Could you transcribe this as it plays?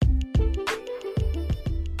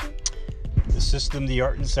System, the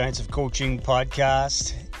Art and Science of Coaching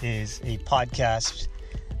podcast is a podcast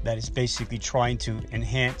that is basically trying to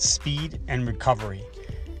enhance speed and recovery.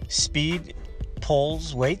 Speed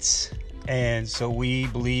pulls weights, and so we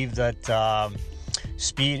believe that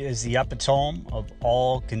speed is the epitome of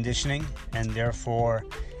all conditioning, and therefore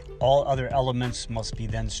all other elements must be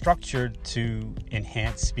then structured to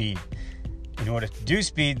enhance speed. In order to do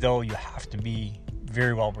speed, though, you have to be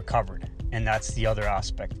very well recovered, and that's the other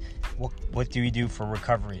aspect. What do we do for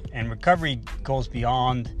recovery? And recovery goes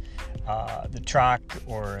beyond the track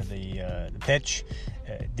or the pitch.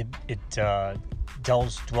 It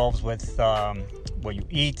dwells with what you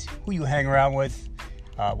eat, who you hang around with,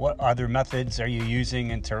 what other methods are you using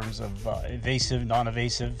in terms of evasive,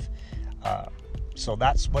 non-evasive. So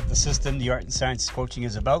that's what the system, the art and science of coaching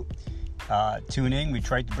is about. Tune in. We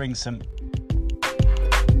tried to bring some